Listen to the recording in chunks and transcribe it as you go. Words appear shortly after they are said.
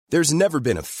There's never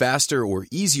been a faster or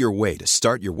easier way to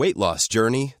start your weight loss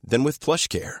journey than with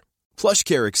PlushCare.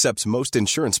 PlushCare accepts most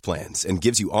insurance plans and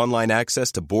gives you online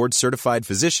access to board-certified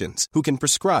physicians who can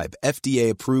prescribe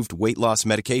FDA-approved weight loss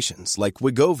medications like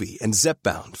Wegovy and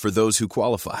Zepbound for those who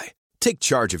qualify. Take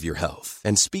charge of your health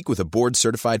and speak with a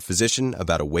board-certified physician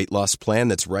about a weight loss plan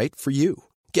that's right for you.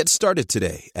 Get started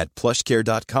today at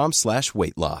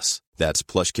plushcare.com/weight loss. That's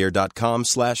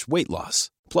plushcare.com/weight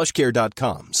loss.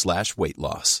 plushcare.com/weight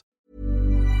loss.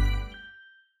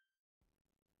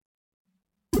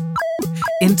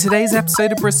 In today's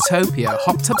episode of Bristopia,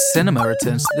 Hot Tub Cinema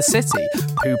returns to the city,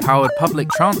 poo-powered public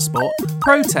transport,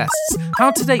 protests,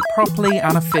 how to date properly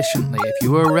and efficiently if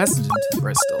you were a resident of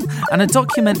Bristol, and a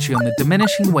documentary on the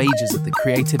diminishing wages of the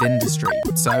creative industry.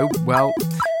 So, well,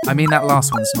 I mean that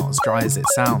last one's not as dry as it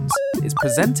sounds. It's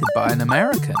presented by an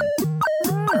American.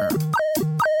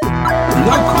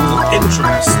 Local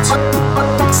interest,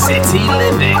 city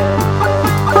living,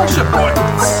 pressure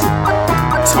points,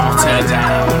 totter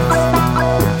down,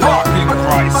 parking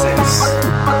crisis,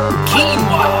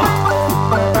 quinoa,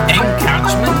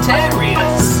 encatchment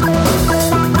areas,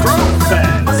 crop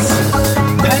fairs,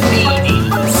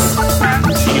 paninis, and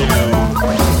you.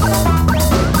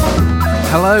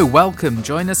 Hello, welcome.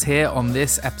 Join us here on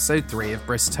this episode 3 of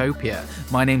Bristopia.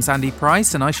 My name's Andy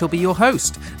Price and I shall be your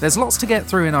host. There's lots to get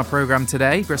through in our programme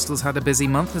today. Bristol's had a busy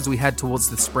month as we head towards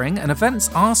the spring and events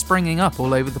are springing up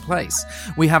all over the place.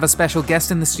 We have a special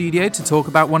guest in the studio to talk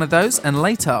about one of those, and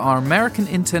later our American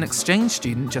intern exchange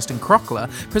student Justin Crockler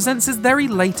presents his very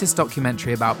latest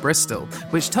documentary about Bristol,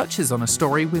 which touches on a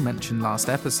story we mentioned last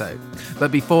episode.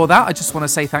 But before that, I just want to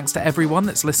say thanks to everyone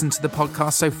that's listened to the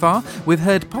podcast so far. We've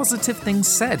heard positive things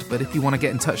said, but if you want to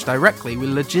get in touch directly, we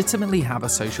legitimately have a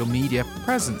social media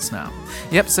presence now.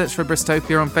 Yep, search for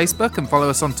Bristopia on Facebook and follow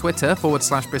us on Twitter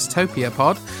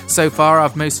 /BristopiaPod. So far,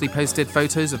 I've mostly posted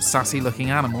photos of sassy looking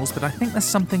animals, but I think there's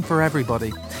something for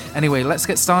everybody. Anyway, let's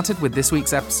get started with this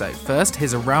week's episode. First,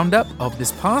 here's a roundup of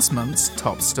this past month's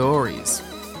top stories.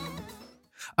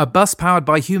 A bus powered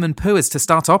by human poo is to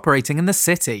start operating in the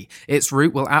city. Its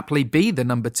route will aptly be the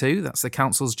number 2, that's the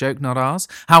council's joke, not ours.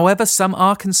 However, some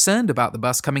are concerned about the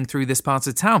bus coming through this part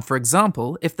of town. For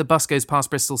example, if the bus goes past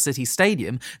Bristol City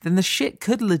Stadium, then the shit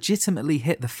could legitimately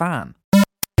hit the fan.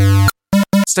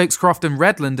 Stokescroft and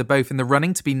Redland are both in the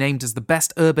running to be named as the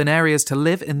best urban areas to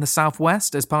live in the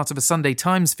southwest as part of a Sunday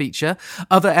Times feature.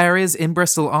 Other areas in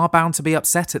Bristol are bound to be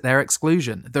upset at their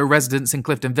exclusion, though residents in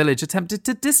Clifton Village attempted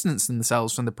to distance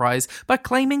themselves from the prize by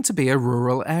claiming to be a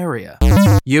rural area.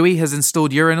 UWE has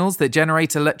installed urinals that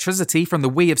generate electricity from the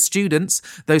we of students,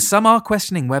 though some are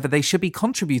questioning whether they should be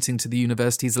contributing to the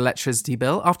university's electricity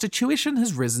bill after tuition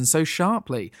has risen so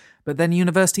sharply. But then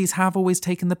universities have always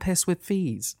taken the piss with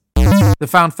fees. The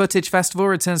Found Footage Festival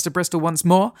returns to Bristol once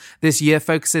more. This year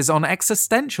focuses on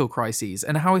existential crises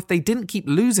and how if they didn't keep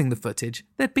losing the footage,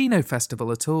 there'd be no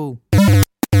festival at all.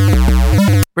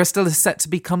 Bristol is set to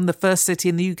become the first city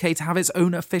in the UK to have its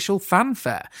own official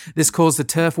fanfare. This caused a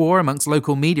turf war amongst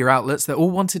local media outlets that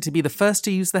all wanted to be the first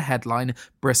to use the headline,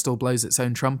 "Bristol blows its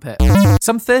own trumpet."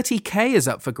 Some 30k is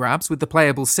up for grabs with the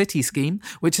Playable City scheme,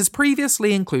 which has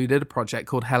previously included a project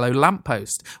called Hello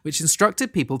Lamppost, which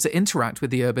instructed people to interact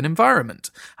with the urban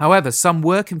environment. However, some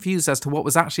were confused as to what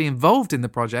was actually involved in the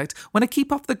project when a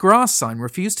Keep Off the Grass sign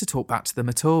refused to talk back to them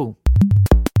at all.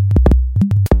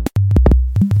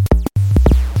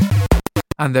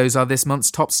 And those are this month's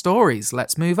top stories.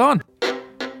 Let's move on.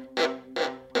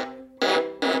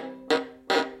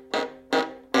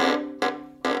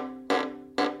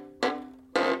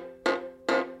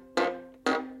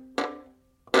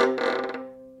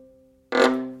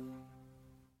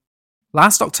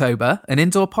 Last October, an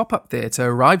indoor pop-up theatre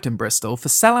arrived in Bristol for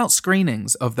sell-out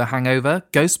screenings of The Hangover,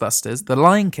 Ghostbusters, The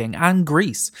Lion King and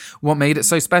Grease. What made it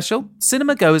so special?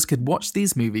 Cinema goers could watch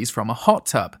these movies from a hot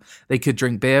tub. They could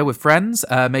drink beer with friends,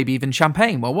 maybe even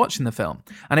champagne while watching the film.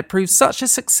 And it proved such a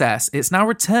success, it's now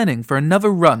returning for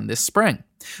another run this spring.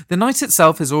 The night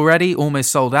itself is already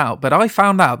almost sold out, but I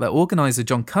found out that organiser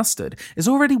John Custard is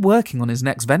already working on his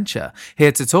next venture.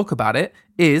 Here to talk about it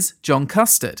is John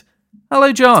Custard.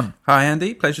 Hello, John. Hi,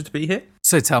 Andy. Pleasure to be here.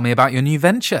 So tell me about your new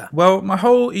venture. Well, my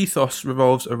whole ethos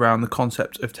revolves around the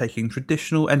concept of taking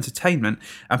traditional entertainment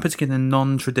and putting it in a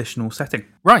non-traditional setting.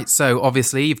 Right, so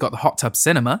obviously you've got the Hot Tub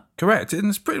Cinema. Correct, and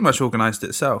it's pretty much organised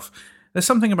itself. There's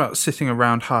something about sitting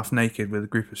around half naked with a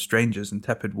group of strangers in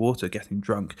tepid water getting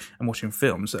drunk and watching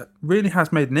films that really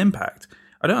has made an impact.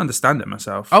 I don't understand it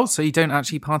myself. Oh, so you don't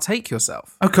actually partake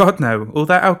yourself? Oh God, no. All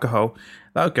that alcohol,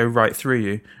 that'll go right through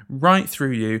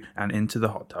you and into the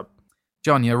hot tub.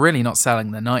 John, you're really not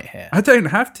selling the night here. I don't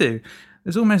have to.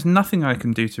 There's almost nothing I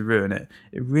can do to ruin it.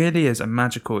 It really is a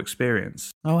magical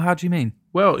experience. Oh, how do you mean?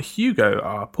 Well, Hugo,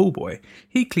 our pool boy,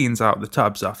 he cleans out the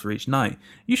tubs after each night.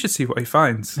 You should see what he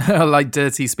finds. Like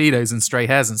dirty Speedos and stray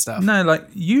hairs and stuff? No, like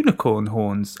unicorn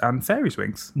horns and fairies'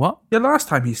 wings. What? Yeah, last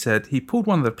time he said he pulled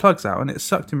one of the plugs out and it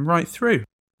sucked him right through.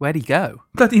 Where'd he go?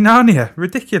 Bloody Narnia,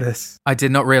 ridiculous. I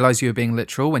did not realise you were being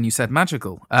literal when you said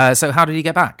magical. So how did he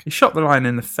get back? He shot the lion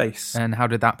in the face. And how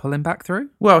did that pull him back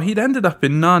through? Well, he'd ended up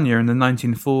in Narnia in the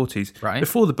 1940s, Right.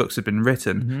 before the books had been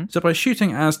written. So by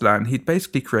shooting Aslan, he'd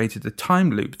basically created a time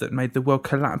loop that made the world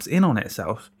collapse in on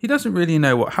itself. He doesn't really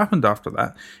know what happened after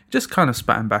that. It just kind of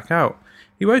spat him back out.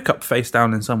 He woke up face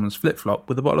down in someone's flip-flop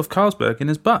with a bottle of Carlsberg in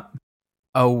his butt.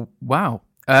 Oh, wow.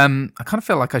 I kind of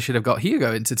feel like I should have got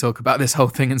Hugo in to talk about this whole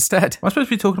thing instead. Am I supposed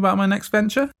to be talking about my next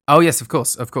venture? Oh, yes, of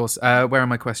course. Where are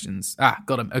my questions?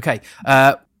 Got them. Okay.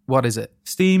 What is it?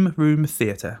 Steam Room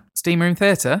Theatre. Steam Room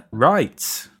Theatre?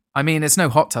 Right. I mean, it's no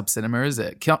hot tub cinema, is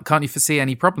it? Can't you foresee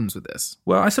any problems with this?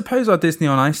 Well, I suppose our Disney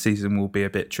on Ice season will be a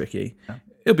bit tricky.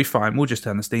 It'll be fine, we'll just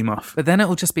turn the steam off. But then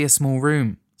it'll just be a small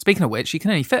room. Speaking of which, you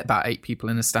can only fit about 8 people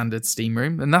in a standard steam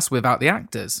room, and that's without the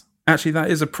actors. Actually, that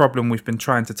is a problem we've been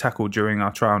trying to tackle during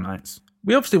our trial nights.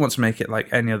 We obviously want to make it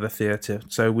like any other theatre,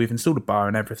 so we've installed a bar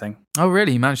and everything. Oh,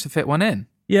 really? You managed to fit one in?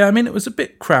 Yeah, I mean, it was a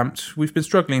bit cramped. We've been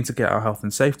struggling to get our health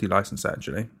and safety licence,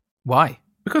 actually. Why?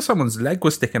 Because someone's leg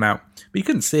was sticking out, but you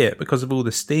couldn't see it because of all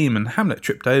the steam, and Hamlet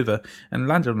tripped over and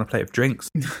landed on a plate of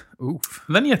drinks. Oof.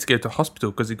 And then he had to go to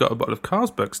hospital because he got a bottle of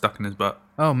Carlsberg stuck in his butt.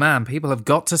 Oh man, people have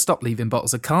got to stop leaving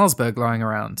bottles of Carlsberg lying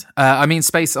around. I mean,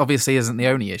 space obviously isn't the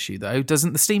only issue though.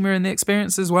 Doesn't the steam ruin the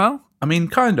experience as well? I mean,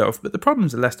 kind of, but the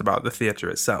problems are less about the theatre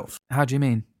itself. How do you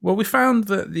mean? Well, we found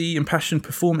that the impassioned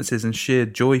performances and sheer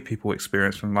joy people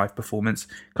experience from live performance,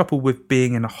 coupled with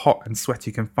being in a hot and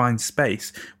sweaty confined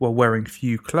space while wearing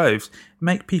few clothes,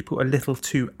 make people a little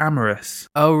too amorous.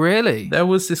 Oh really? There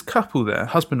was this couple there,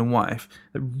 husband and wife,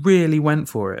 that really went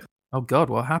for it. Oh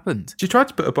god, what happened? She tried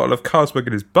to put a bottle of Carlsberg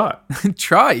in his butt.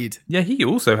 Tried? Yeah, he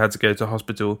also had to go to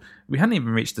hospital. We hadn't even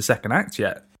reached the second act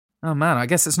yet. Oh man, I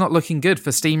guess it's not looking good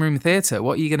for Steam Room Theatre.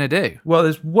 What are you going to do? Well,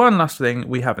 there's one last thing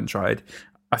we haven't tried.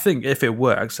 I think if it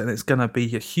works, then it's going to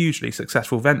be a hugely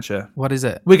successful venture. What is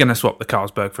it? We're going to swap the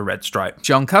Carlsberg for Red Stripe.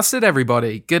 John Custard,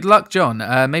 everybody. Good luck, John.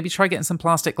 Maybe try getting some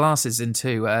plastic glasses in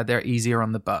too. They're easier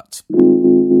on the butt.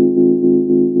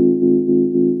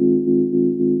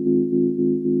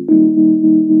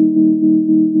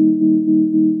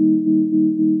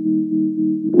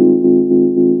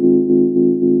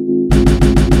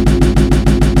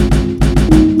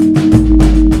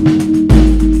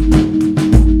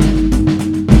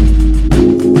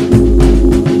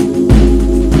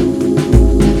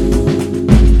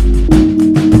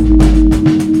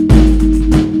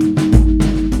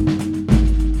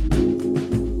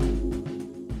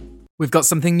 We've got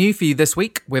something new for you this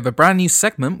week. We have a brand new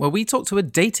segment where we talk to a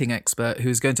dating expert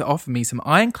who's going to offer me some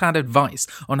ironclad advice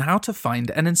on how to find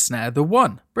and ensnare the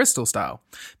one, Bristol style.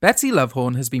 Betsy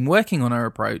Lovehorn has been working on her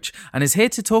approach and is here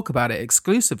to talk about it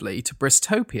exclusively to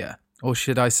Bristopia. Or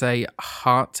should I say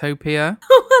Heartopia?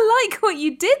 Oh, I like what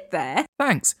you did there.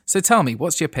 Thanks. So tell me,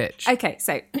 what's your pitch? Okay,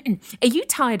 so are you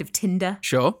tired of Tinder?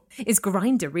 Sure. Is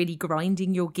Grindr really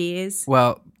grinding your gears?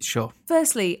 Well, sure.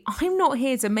 Firstly, I'm not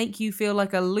here to make you feel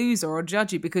like a loser or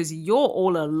judge you because you're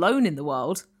all alone in the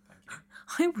world.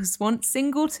 I was once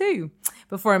single too,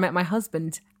 before I met my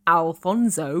husband,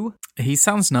 Alfonso. He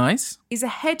sounds nice. He's a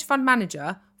hedge fund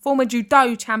manager, former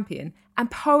judo champion, and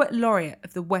poet laureate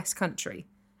of the West Country.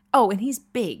 Oh, and he's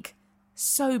big.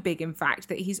 So big, in fact,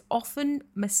 that he's often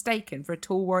mistaken for a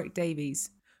tall Warwick Davies.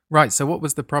 Right, so what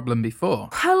was the problem before?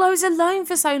 Well, I was alone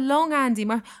for so long, Andy.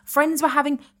 My friends were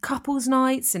having couples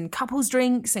nights and couples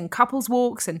drinks and couples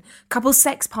walks and couples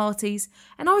sex parties.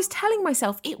 And I was telling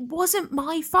myself it wasn't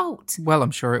my fault. Well,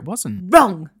 I'm sure it wasn't.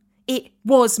 Wrong. It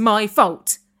was my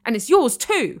fault. And it's yours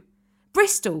too.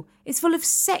 Bristol is full of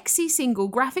sexy single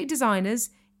graphic designers,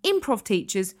 improv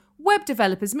teachers, web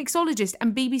developers, mixologists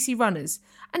and BBC runners.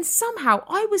 And somehow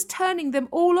I was turning them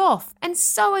all off. And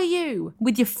so are you,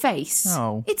 with your face.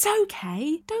 Oh. It's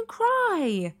okay. Don't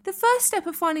cry. The first step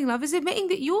of finding love is admitting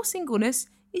that your singleness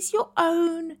is your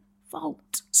own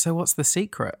fault. So what's the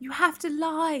secret? You have to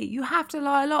lie. You have to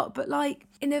lie a lot, but like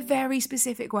in a very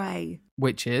specific way.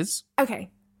 Which is?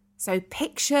 Okay, so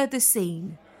picture the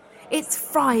scene. It's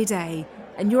Friday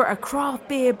and you're at a craft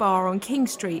beer bar on King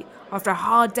Street after a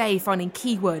hard day finding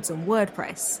keywords on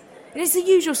WordPress. And it's the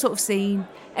usual sort of scene.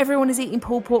 Everyone is eating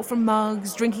pulled pork from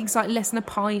mugs, drinking slightly less than a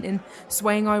pint and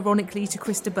swaying ironically to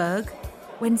Krista Berg.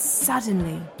 When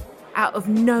suddenly, out of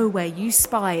nowhere, you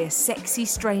spy a sexy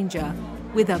stranger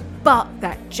with a butt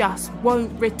that just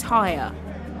won't retire.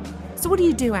 So what do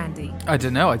you do, Andy? I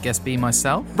don't know, I guess be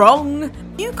myself? Wrong!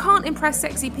 You can't impress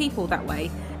sexy people that way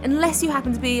unless you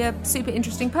happen to be a super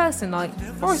interesting person like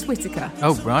Forrest Whitaker.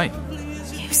 Oh, right.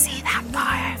 You see that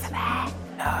guy over there?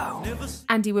 No.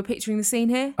 Andy, we're picturing the scene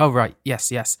here? Oh, right.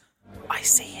 Yes. I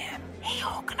see him. He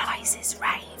organises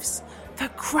raves for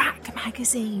Crack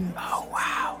magazine. Oh,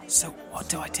 wow. So what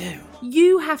do I do?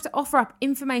 You have to offer up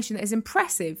information that is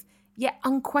impressive, yet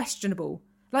unquestionable.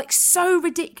 Like so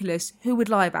ridiculous, who would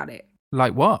lie about it?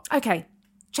 Like what? Okay,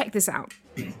 check this out.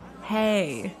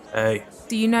 Hey. Hey.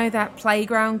 Do you know that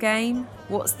playground game?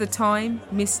 What's the time,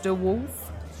 Mr. Wolf?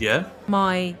 Yeah?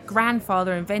 My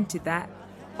grandfather invented that.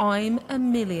 I'm a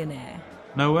millionaire.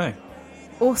 No way.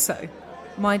 Also,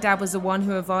 my dad was the one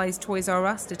who advised Toys R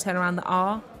Us to turn around the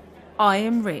R. I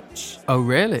am rich. Oh,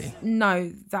 really?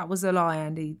 No, that was a lie,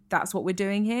 Andy. That's what we're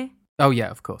doing here. Oh, yeah,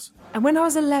 of course. And when I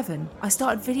was 11, I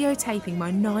started videotaping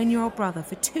my 9-year-old brother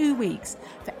for 2 weeks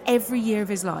for every year of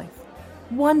his life.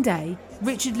 One day,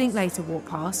 Richard Linklater walked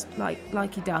past,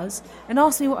 like he does, and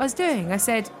asked me what I was doing. I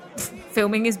said,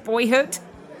 filming his boyhood.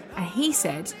 And he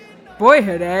said,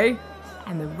 boyhood, eh?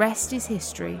 And the rest is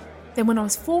history. Then when I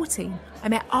was 14, I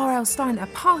met R.L. Stein at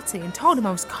a party and told him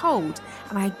I was cold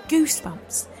and I had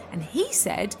goosebumps. And he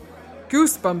said,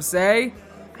 goosebumps, eh?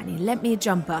 And he lent me a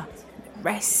jumper. The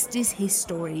rest is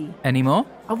history. Any more?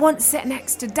 I once sat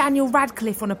next to Daniel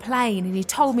Radcliffe on a plane and he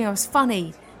told me I was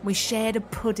funny. We shared a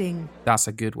pudding. That's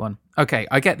a good one. Okay,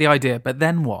 I get the idea, but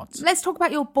then what? Let's talk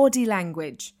about your body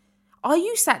language. Are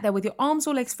you sat there with your arms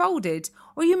or legs folded,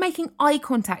 or are you making eye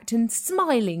contact and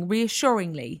smiling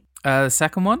reassuringly? The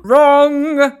second one?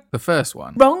 Wrong! The first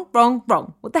one? Wrong.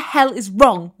 What the hell is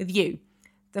wrong with you?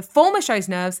 The former shows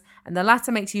nerves, and the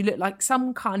latter makes you look like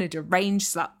some kind of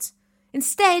deranged slut.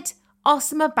 Instead, ask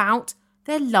them about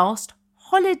their last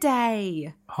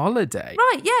holiday. Holiday?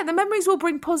 Right, yeah, the memories will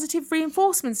bring positive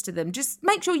reinforcements to them. Just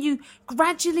make sure you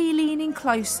gradually lean in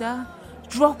closer,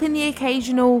 drop in the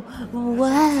occasional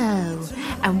whoa,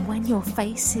 and when your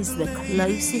face is the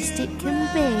closest it can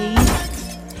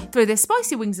be, throw their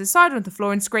spicy wings aside on the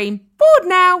floor and scream, bored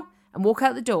now, and walk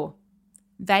out the door.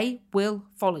 They will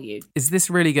follow you. Is this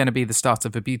really going to be the start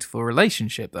of a beautiful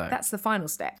relationship, though? That's the final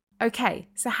step. Okay,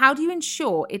 so how do you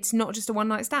ensure it's not just a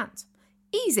one-night stand?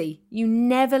 Easy. You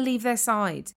never leave their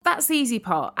side. That's the easy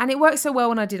part, and it worked so well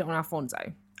when I did it on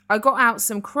Alfonso. I got out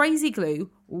some crazy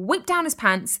glue, whipped down his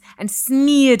pants, and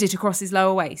smeared it across his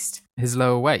lower waist. His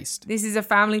lower waist? This is a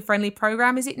family-friendly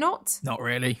program, is it not? Not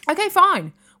really. Okay,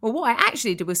 fine. Well, what I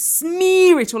actually did was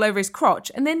smear it all over his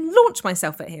crotch and then launch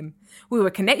myself at him. We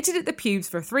were connected at the pubes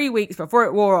for 3 weeks before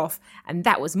it wore off, and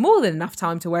that was more than enough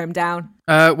time to wear him down.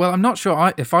 Well, I'm not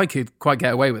sure if I could quite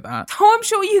get away with that. Oh, I'm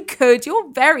sure you could. You're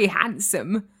very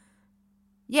handsome.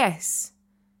 Yes,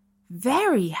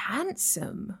 very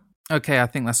handsome. Okay, I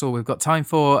think that's all we've got time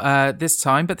for this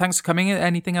time, but thanks for coming in.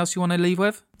 Anything else you want to leave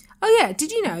with? Oh yeah,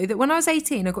 did you know that when I was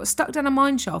 18 I got stuck down a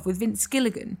mine shaft with Vince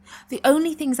Gilligan? The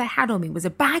only things I had on me was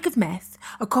a bag of meth,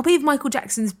 a copy of Michael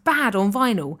Jackson's Bad on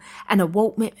vinyl, and a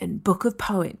Walt Whitman book of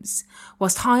poems.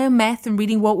 Whilst high on meth and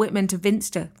reading Walt Whitman to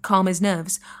Vince to calm his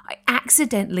nerves, I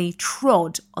accidentally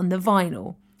trod on the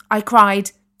vinyl. I cried,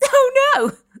 "Oh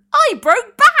no, I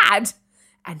broke bad!"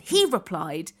 And he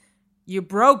replied, "You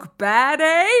broke bad,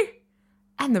 eh?"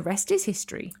 And the rest is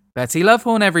history. Betty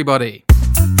Lovehorn, everybody.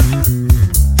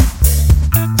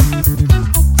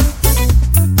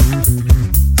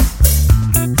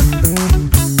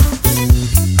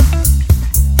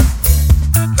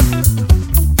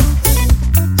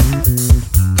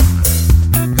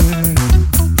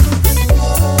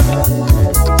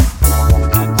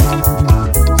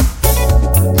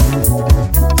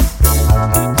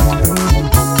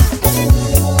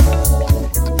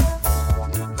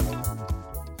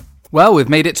 Well, we've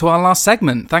made it to our last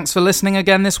segment. Thanks for listening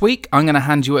again this week. I'm going to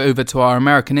hand you over to our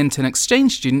American intern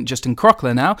exchange student, Justin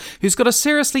Crockler now, who's got a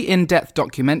seriously in-depth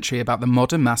documentary about the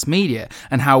modern mass media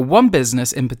and how one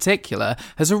business in particular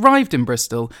has arrived in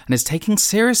Bristol and is taking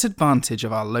serious advantage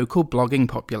of our local blogging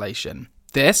population.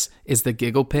 This is the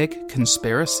Giggle Pig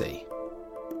Conspiracy.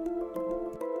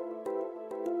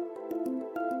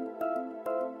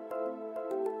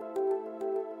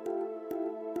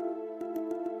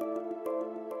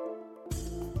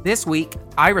 This week,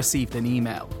 I received an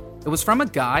email. It was from a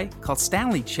guy called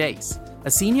Stanley Chase,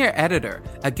 a senior editor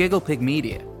at Giggle Pig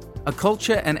Media, a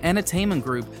culture and entertainment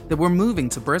group that were moving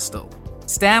to Bristol.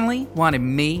 Stanley wanted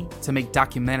me to make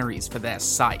documentaries for their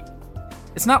site.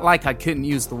 It's not like I couldn't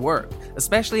use the work,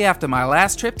 especially after my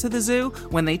last trip to the zoo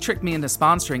when they tricked me into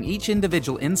sponsoring each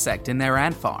individual insect in their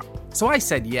ant farm. So I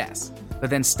said yes. But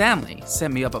then Stanley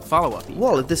sent me up a follow-up email.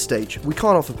 While at this stage, we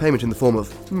can't offer payment in the form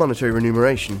of monetary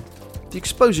remuneration, the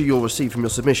exposure you'll receive from your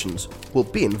submissions will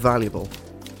be invaluable.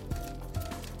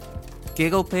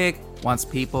 GigglePig wants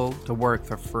people to work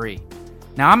for free.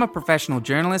 Now, I'm a professional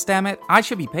journalist, damn it. I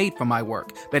should be paid for my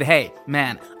work. But hey,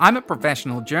 man, I'm a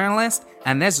professional journalist,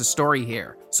 and there's a story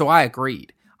here. So I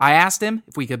agreed. I asked him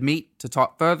if we could meet to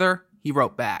talk further. He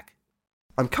wrote back.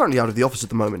 I'm currently out of the office at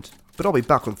the moment, but I'll be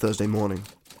back on Thursday morning.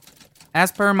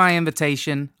 As per my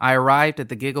invitation, I arrived at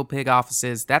the GigglePig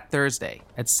offices that Thursday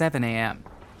at 7 a.m.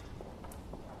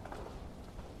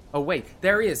 Oh wait,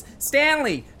 there he is.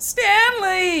 Stanley!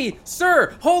 Stanley!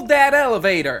 Sir, hold that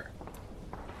elevator!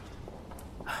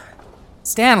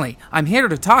 Stanley, I'm here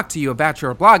to talk to you about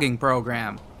your blogging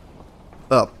program.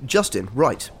 Justin,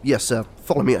 right. Yes,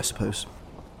 follow me, I suppose.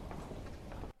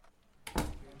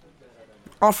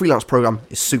 Our freelance program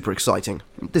is super exciting.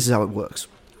 This is how it works.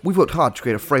 We've worked hard to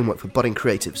create a framework for budding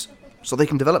creatives, so they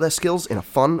can develop their skills in a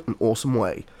fun and awesome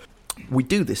way. We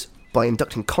do this by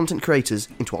inducting content creators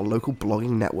into our local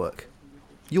blogging network.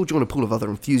 You'll join a pool of other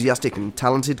enthusiastic and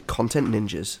talented content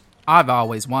ninjas. I've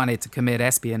always wanted to commit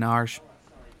espionage.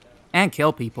 And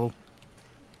kill people.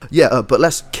 Yeah, but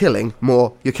less killing,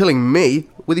 more you're killing me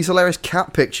with these hilarious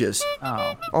cat pictures.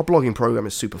 Oh. Our blogging program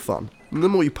is super fun. The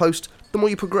more you post, the more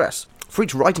you progress. For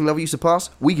each writing level you surpass,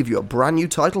 we give you a brand new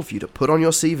title for you to put on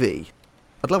your CV.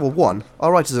 At level 1,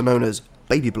 our writers are known as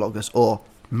baby bloggers, or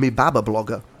me baba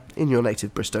blogger, in your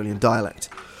native Bristolian dialect.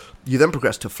 You then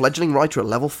progress to fledgling writer at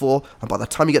level 4, and by the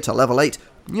time you get to level 8,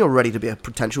 you're ready to be a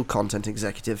potential content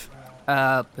executive.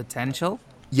 Potential?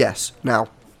 Yes. Now,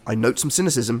 I note some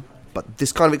cynicism, but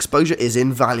this kind of exposure is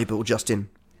invaluable, Justin.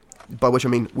 By which I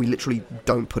mean, we literally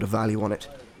don't put a value on it.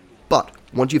 But,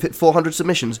 once you've hit 400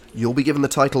 submissions, you'll be given the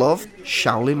title of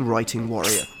Shaolin Writing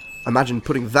Warrior. Imagine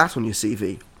putting that on your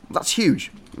CV. That's huge.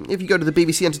 If you go to the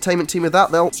BBC Entertainment team with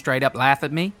that, they'll... Straight up laugh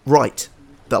at me? Right.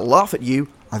 They'll laugh at you,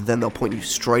 and then they'll point you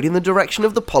straight in the direction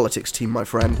of the politics team, my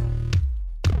friend.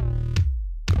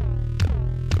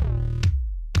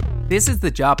 This is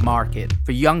the job market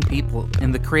for young people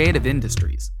in the creative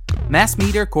industries. Mass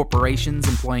media corporations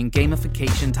employing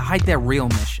gamification to hide their real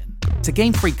mission, to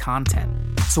gain free content.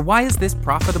 So why is this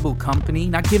profitable company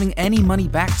not giving any money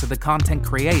back to the content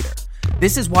creator?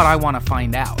 This is what I want to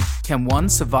find out. Can one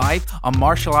survive on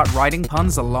martial art writing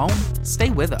puns alone? Stay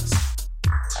with us.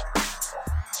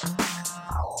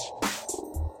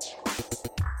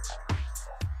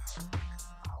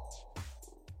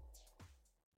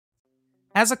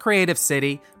 As a creative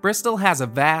city, Bristol has a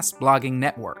vast blogging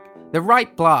network that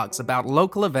write blogs about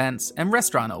local events and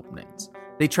restaurant openings.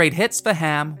 They trade hits for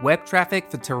ham, web traffic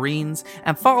for terrines,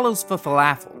 and follows for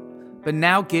falafel. But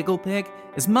now GigglePig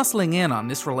is muscling in on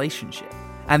this relationship,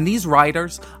 and these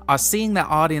writers are seeing their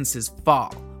audiences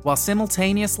fall, while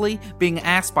simultaneously being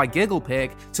asked by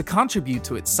GigglePig to contribute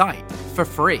to its site for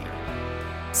free.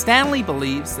 Stanley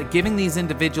believes that giving these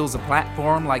individuals a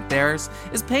platform like theirs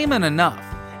is payment enough.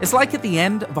 It's like at the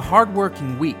end of a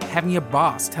hard-working week having your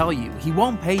boss tell you he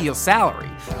won't pay your salary,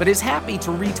 but is happy to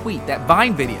retweet that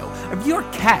Vine video of your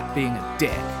cat being a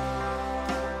dick.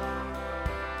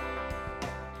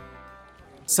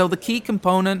 So the key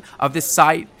component of this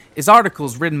site is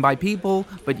articles written by people,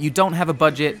 but you don't have a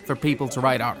budget for people to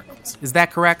write articles. Is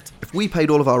that correct? If we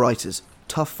paid all of our writers,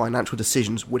 tough financial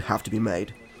decisions would have to be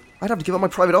made. I'd have to give up my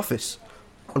private office.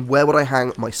 And where would I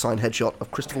hang my signed headshot of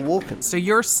Christopher Walken? So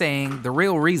you're saying the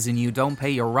real reason you don't pay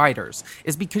your writers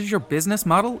is because your business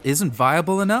model isn't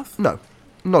viable enough? No,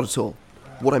 not at all.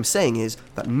 What I'm saying is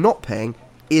that not paying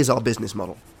is our business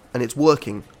model, and it's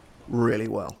working really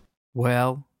well.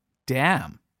 Well,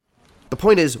 damn. The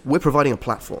point is, we're providing a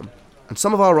platform, and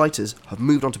some of our writers have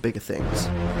moved on to bigger things.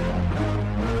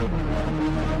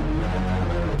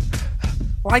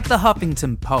 Like the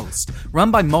Huffington Post,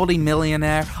 run by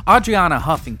multi-millionaire Adriana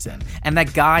Huffington and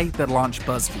that guy that launched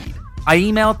BuzzFeed. I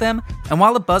emailed them, and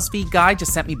while the BuzzFeed guy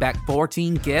just sent me back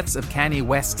 14 GIFs of Kanye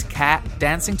West's cat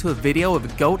dancing to a video of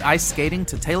a goat ice skating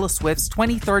to Taylor Swift's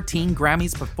 2013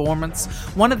 Grammys performance,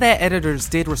 one of their editors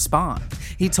did respond.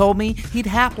 He told me he'd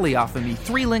happily offer me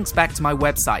 3 links back to my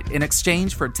website in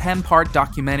exchange for a 10-part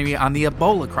documentary on the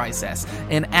Ebola crisis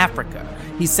in Africa.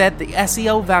 He said the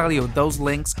SEO value of those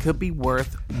links could be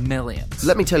worth millions.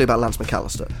 Let me tell you about Lance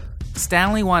McAllister.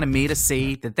 Stanley wanted me to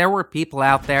see that there were people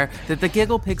out there that the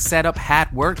GigglePig setup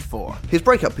had worked for. His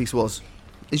breakup piece was,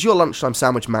 "Is your lunchtime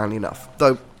sandwich manly enough?"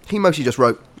 Though, he mostly just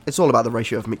wrote, "It's all about the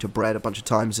ratio of meat to bread" a bunch of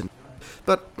times,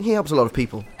 but he helps a lot of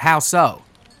people. How so?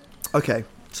 Okay,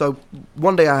 so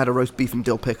one day I had a roast beef and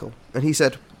dill pickle, and he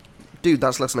said, "Dude,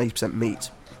 that's less than 80%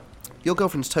 meat. Your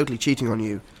girlfriend's totally cheating on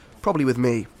you, probably with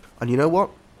me, and you know what?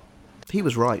 He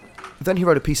was right. Then he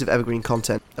wrote a piece of evergreen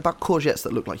content about courgettes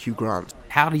that looked like Hugh Grant.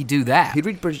 How'd he do that? He'd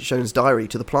read Bridget Jones' diary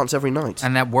to the plants every night.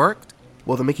 And that worked?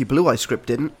 Well, the Mickey Blue Eye script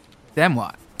didn't. Then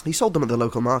what? He sold them at the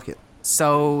local market.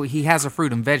 So he has a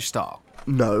fruit and veg stall.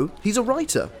 No, he's a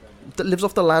writer that lives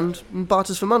off the land and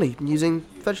barters for money using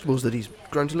vegetables that he's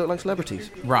grown to look like celebrities.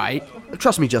 Right.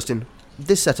 Trust me, Justin,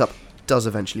 this setup does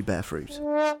eventually bear fruit.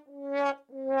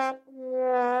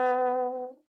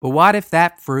 But what if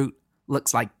that fruit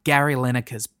looks like Gary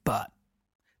Lineker's butt?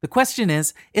 The question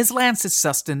is Lance's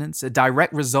sustenance a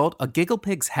direct result of Giggle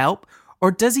Pig's help,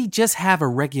 or does he just have a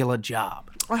regular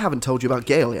job? I haven't told you about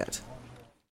Gail yet.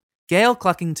 Gail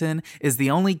Cluckington is the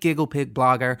only Giggle Pig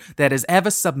blogger that has ever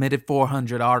submitted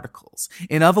 400 articles.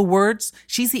 In other words,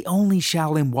 she's the only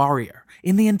Shaolin warrior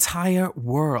in the entire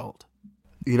world.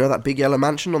 You know that big yellow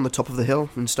mansion on the top of the hill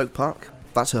in Stoke Park?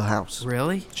 That's her house.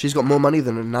 Really? She's got more money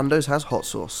than a Nando's has hot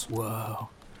sauce. Whoa.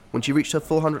 When she reached her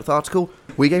 400th article,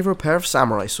 we gave her a pair of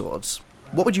samurai swords.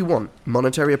 What would you want?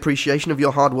 Monetary appreciation of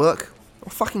your hard work? Or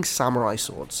fucking samurai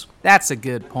swords? That's a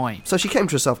good point. So she came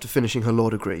to herself to finishing her law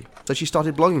degree. So she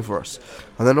started blogging for us.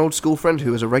 And then an old school friend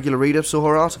who was a regular reader saw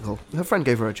her article. Her friend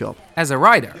gave her a job. As a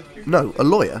writer? No, a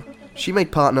lawyer. She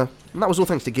made partner, and that was all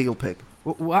thanks to Giggle Pig.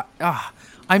 What?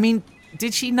 I mean,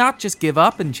 did she not just give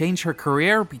up and change her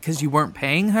career because you weren't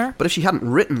paying her? But if she hadn't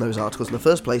written those articles in the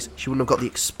first place, she wouldn't have got the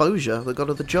exposure that got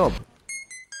her the job.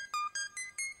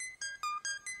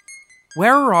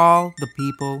 Where are all the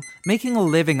people making a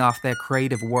living off their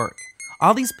creative work?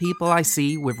 All these people I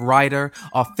see with writer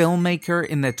or filmmaker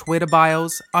in their Twitter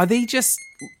bios, are they just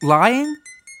lying?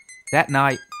 That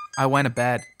night, I went to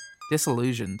bed,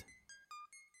 disillusioned.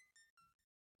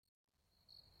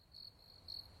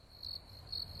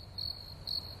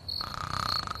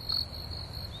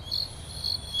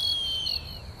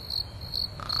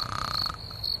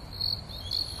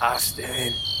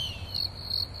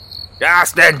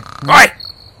 Justin! Oi!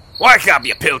 Wake up,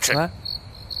 you pilchard!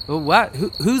 What?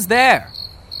 Who's there?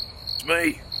 It's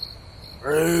me.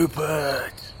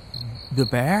 Rupert. The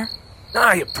bear?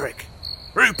 No, you prick.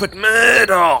 Rupert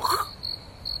Murdoch.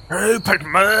 Rupert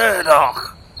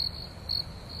Murdoch.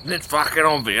 Isn't it fucking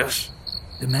obvious?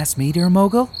 The mass media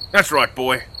mogul? That's right,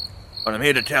 boy. And I'm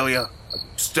here to tell you, I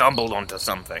stumbled onto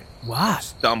something. What?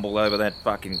 Stumbled over that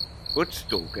fucking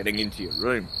footstool getting into your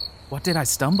room. What did I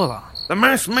stumble on? The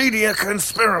mass media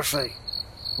conspiracy.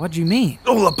 What do you mean?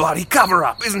 All a bloody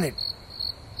cover-up, isn't it?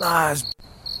 Those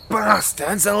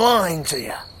bastards are lying to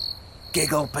you.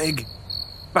 Giggle Pig,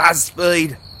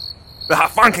 BuzzFeed, the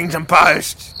Funkington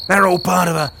Post. They're all part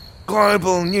of a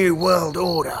global new world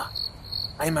order.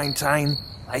 They maintain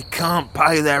they can't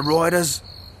pay their writers,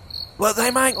 but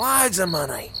they make loads of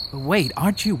money. But wait,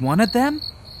 aren't you one of them?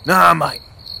 Nah, mate.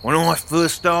 When I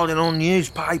first started on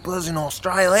newspapers in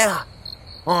Australia,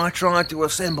 I tried to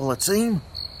assemble a team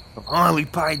of highly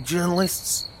paid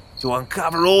journalists to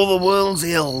uncover all the world's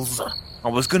ills. I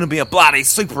was going to be a bloody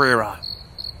superhero,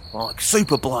 like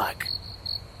Super Bloke,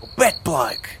 or Bet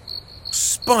Bloke,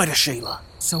 Spider Sheila.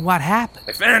 So what happened?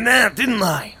 They found out, didn't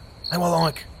they? They were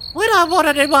like, "We don't want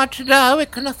anyone to know we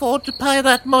can afford to pay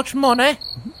that much money."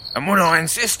 and when I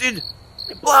insisted,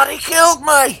 they bloody killed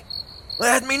me. They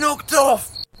had me knocked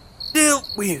off, dealt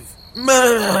with,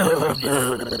 murdered.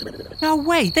 No,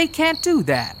 wait, they can't do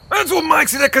that. That's what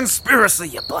makes it a conspiracy,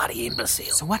 you bloody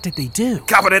imbecile. So what did they do?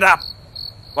 Covered it up,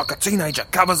 like a teenager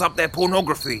covers up their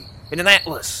pornography in an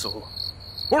atlas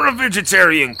or a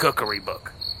vegetarian cookery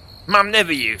book. Mum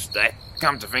never used that.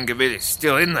 Come to think of it, it's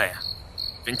still in there.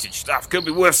 Vintage stuff could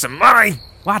be worth some money.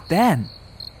 What then?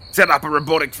 Set up a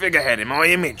robotic figurehead in my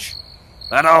image.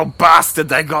 That old bastard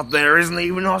they got there isn't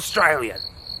even Australian.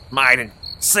 Made in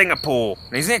Singapore.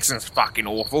 And his accent's fucking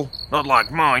awful. Not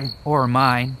like mine. Or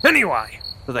mine. Anyway,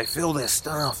 so they fill their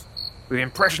staff with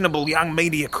impressionable young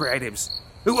media creatives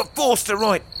who were forced to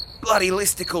write bloody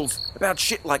listicles about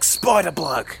shit like Spider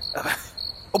Bloke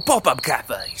or pop-up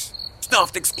cafes,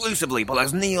 stuffed exclusively by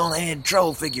those neon-haired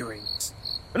troll figurines.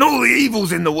 And all the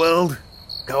evils in the world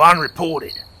go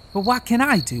unreported. But what can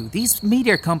I do? These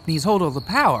media companies hold all the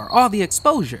power, all the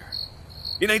exposure.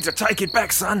 You need to take it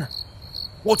back, son.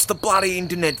 What's the bloody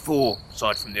internet for,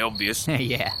 aside from the obvious?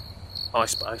 Yeah. I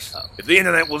suppose. If the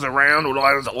internet was around or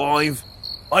I was alive,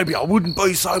 maybe I wouldn't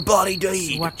be so bloody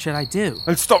deed. So what should I do?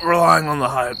 And stop relying on the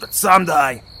hope that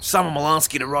someday someone will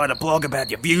ask you to write a blog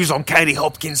about your views on Katie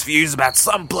Hopkins' views about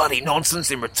some bloody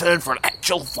nonsense in return for an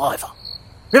actual $5.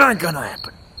 It ain't gonna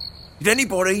happen. Did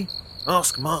anybody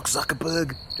ask Mark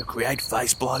Zuckerberg to create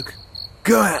Facebook?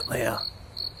 Go out there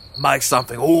and make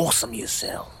something awesome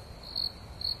yourself.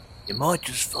 You might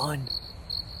just find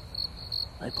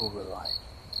people relate.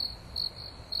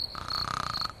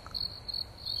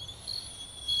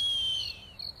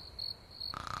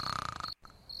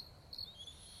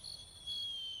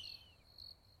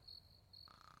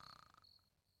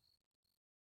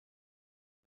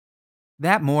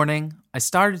 That morning, I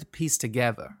started to piece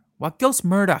together what Ghost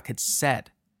Murdoch had said,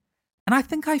 and I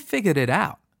think I figured it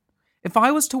out. If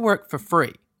I was to work for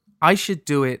free, I should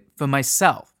do it for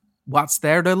myself. What's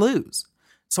there to lose?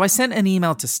 So I sent an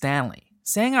email to Stanley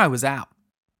saying I was out.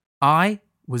 I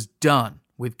was done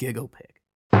with Gigglepig.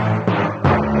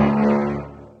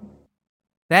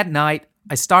 That night,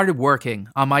 I started working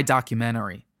on my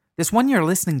documentary, this one you're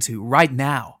listening to right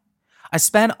now. I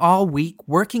spent all week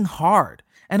working hard,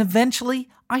 and eventually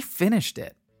I finished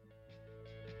it.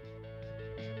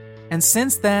 And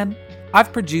since then,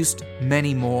 I've produced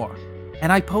many more,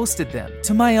 and I posted them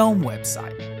to my own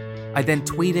website. I then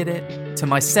tweeted it to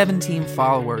my 17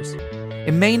 followers.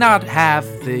 It may not have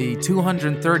the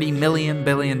 230 million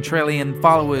billion trillion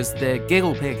followers that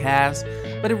Gigglepig has,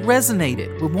 but it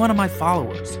resonated with one of my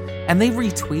followers, and they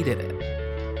retweeted it.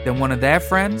 Then one of their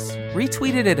friends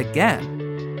retweeted it again.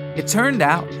 It turned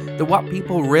out that what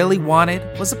people really wanted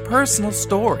was a personal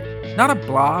story, not a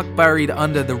blog buried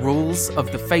under the rules of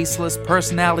the faceless,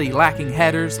 personality-lacking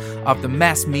headers of the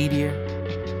mass media.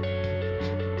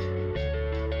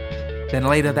 Then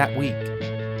later that week,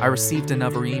 I received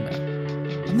another email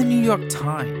from the New York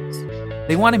Times.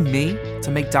 They wanted me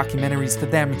to make documentaries for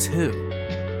them too,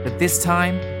 but this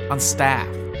time on staff,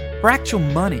 for actual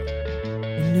money,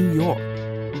 in New York.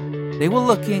 They were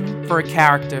looking for a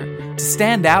character to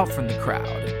stand out from the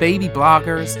crowd of baby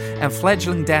bloggers and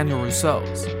fledgling Daniel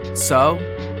Rousseaus. So,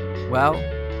 well,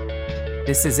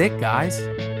 this is it, guys.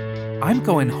 I'm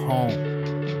going home.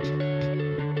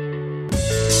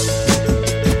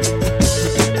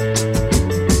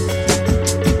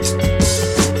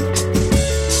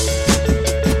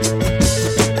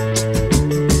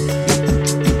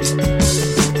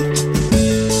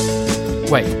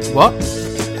 Wait, what?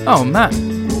 Oh man,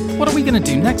 what are we gonna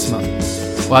do next month?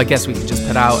 Well, I guess we could just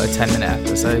put out a 10-minute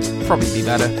episode. Probably be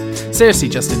better. Seriously,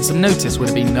 Justin, some notice would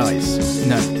have been nice.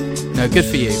 No, good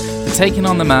for you for taking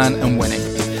on the man and winning.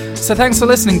 So thanks for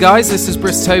listening, guys. This is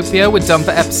Bristopia. We're done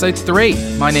for episode 3.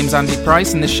 My name's Andy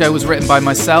Price, and this show was written by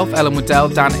myself, Ellen Waddell,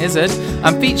 Dan Izzard,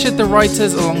 and featured the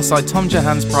writers alongside Tom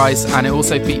Johannes Price, and it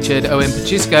also featured Owen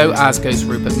Pachusco as Ghost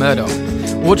Rupert Murdoch.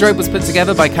 Wardrobe was put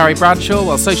together by Carrie Bradshaw,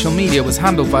 while social media was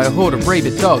handled by a horde of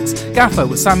rabid dogs. Gaffer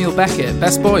was Samuel Beckett.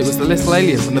 Best boy was the little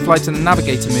alien from the Flight of the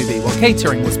Navigator movie, while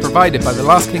catering was provided by the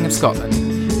Last King of Scotland.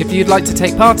 If you'd like to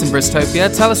take part in Bristopia,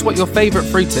 tell us what your favourite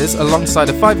fruit is alongside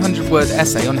a 500-word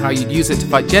essay on how you'd use it to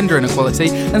fight gender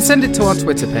inequality, and send it to our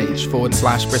Twitter page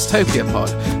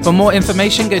 /BristopiaPod. For more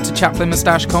information, go to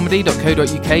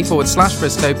chaplinmoustachecomedy.co.uk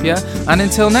 /Bristopia, and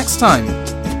until next time,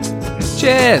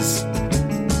 cheers!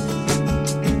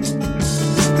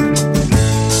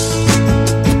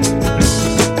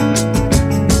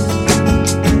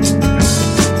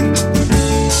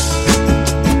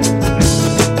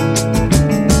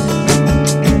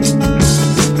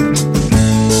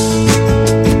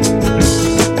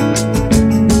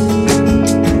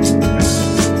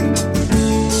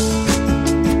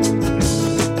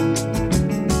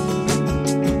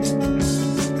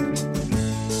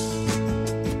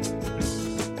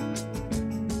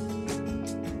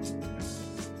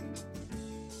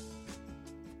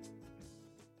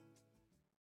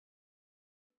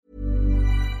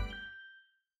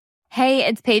 Hey,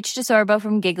 it's Paige DeSorbo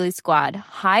from Giggly Squad.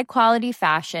 High quality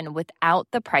fashion without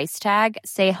the price tag.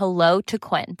 Say hello to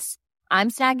Quince. I'm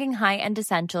snagging high-end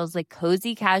essentials like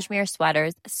cozy cashmere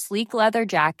sweaters, sleek leather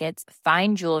jackets,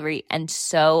 fine jewelry, and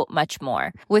so much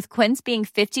more. With Quince being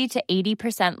 50 to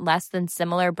 80% less than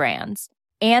similar brands.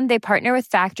 And they partner with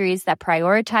factories that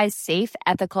prioritize safe,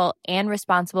 ethical, and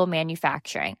responsible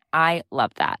manufacturing. I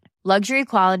love that. Luxury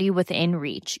quality within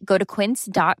reach. Go to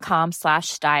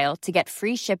quince.com/style to get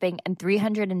free shipping and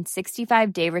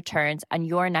 365-day returns on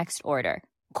your next order.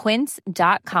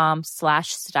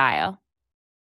 Quince.com/style.